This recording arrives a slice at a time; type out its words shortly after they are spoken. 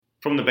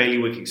From the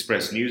Bailiwick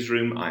Express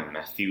newsroom, I'm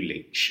Matthew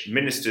Leach.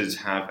 Ministers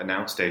have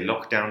announced a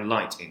lockdown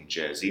light in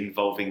Jersey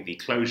involving the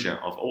closure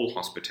of all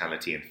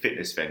hospitality and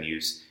fitness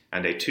venues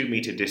and a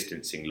 2-metre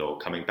distancing law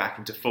coming back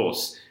into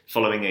force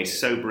following a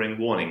sobering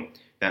warning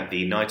that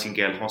the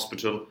Nightingale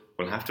Hospital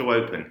will have to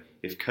open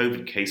if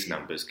COVID case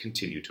numbers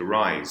continue to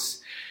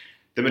rise.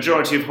 The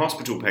majority of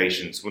hospital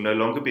patients will no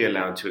longer be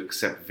allowed to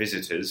accept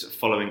visitors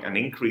following an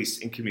increase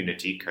in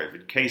community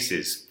COVID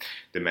cases.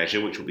 The measure,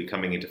 which will be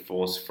coming into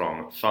force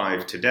from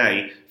 5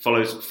 today,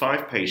 follows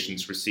 5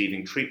 patients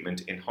receiving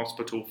treatment in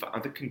hospital for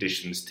other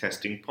conditions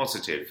testing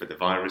positive for the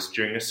virus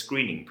during a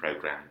screening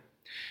programme.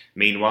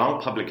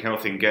 Meanwhile, Public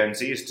Health in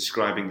Guernsey is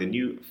describing the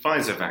new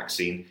Pfizer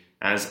vaccine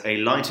as a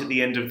light at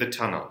the end of the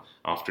tunnel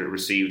after it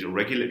received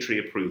regulatory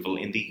approval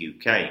in the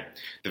UK.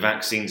 The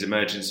vaccine's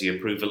emergency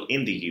approval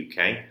in the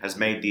UK has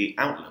made the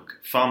outlook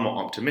far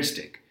more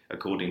optimistic,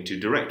 according to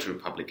Director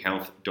of Public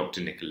Health, Dr.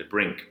 Nicola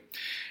Brink.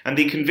 And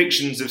the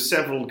convictions of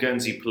several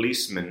Guernsey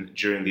policemen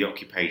during the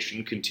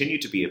occupation continue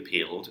to be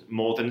appealed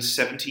more than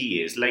 70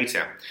 years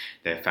later.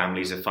 Their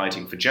families are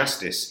fighting for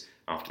justice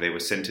after they were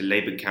sent to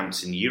labour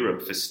camps in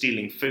Europe for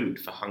stealing food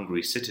for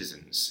hungry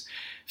citizens.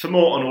 For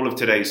more on all of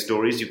today's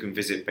stories, you can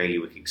visit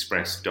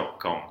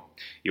bailiwickexpress.com.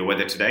 Your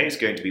weather today is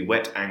going to be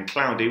wet and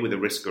cloudy with a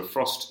risk of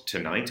frost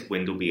tonight.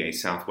 Wind will be a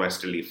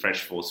southwesterly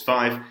fresh force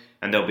 5,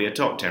 and there'll be a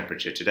top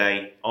temperature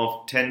today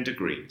of 10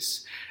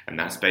 degrees. And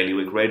that's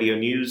Bailiwick Radio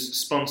News,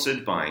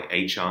 sponsored by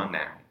HR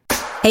Now.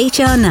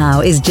 HR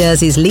Now is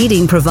Jersey's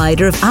leading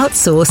provider of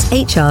outsourced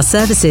HR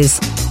services.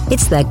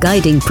 It's their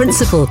guiding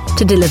principle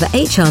to deliver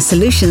HR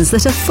solutions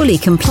that are fully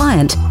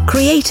compliant,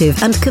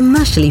 creative and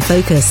commercially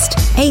focused.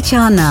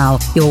 HR Now,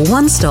 your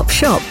one-stop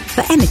shop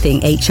for anything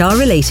HR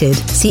related.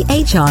 See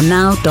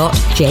hrnow.je.